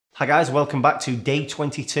Hi guys, welcome back to day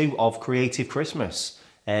 22 of Creative Christmas.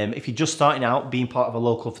 If you're just starting out, being part of a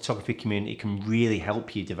local photography community can really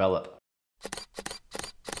help you develop.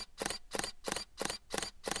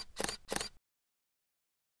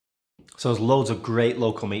 So there's loads of great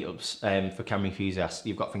local meetups for camera enthusiasts.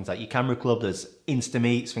 You've got things like your camera club, there's Insta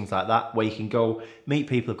meets, things like that, where you can go meet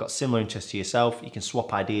people who've got similar interests to yourself. You can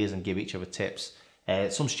swap ideas and give each other tips.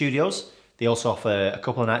 Some studios, they also offer a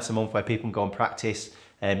couple of nights a month where people can go and practice.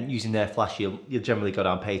 Using their flash, you'll generally go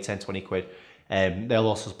down and pay 10, 20 quid. They'll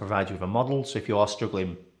also provide you with a model. So if you are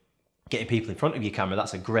struggling getting people in front of your camera,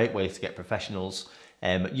 that's a great way to get professionals,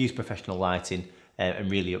 use professional lighting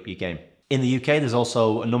and really up your game. In the UK, there's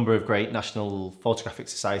also a number of great national photographic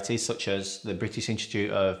societies, such as the British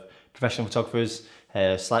Institute of Professional Photographers,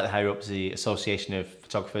 slightly higher up the Association of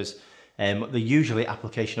Photographers. They're usually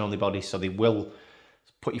application-only bodies, so they will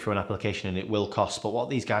put you through an application and it will cost. But what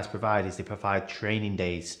these guys provide is they provide training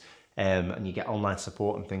days and you get online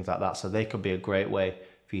support and things like that. So they could be a great way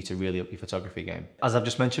for you to really up your photography game. As I've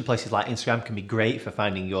just mentioned, places like Instagram can be great for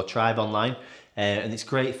finding your tribe online and it's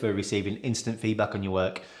great for receiving instant feedback on your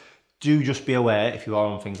work. Do just be aware, if you are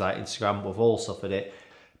on things like Instagram, we've all suffered it,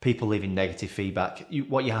 people leaving negative feedback.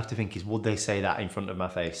 What you have to think is, would they say that in front of my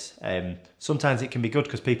face? Sometimes it can be good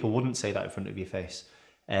because people wouldn't say that in front of your face.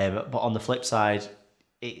 But on the flip side,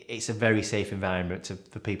 it's a very safe environment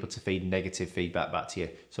for people to feed negative feedback back to you.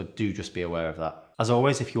 So do just be aware of that. As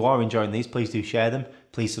always, if you are enjoying these, please do share them.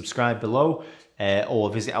 Please subscribe below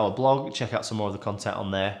or visit our blog, check out some more of the content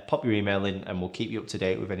on there. Pop your email in and we'll keep you up to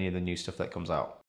date with any of the new stuff that comes out.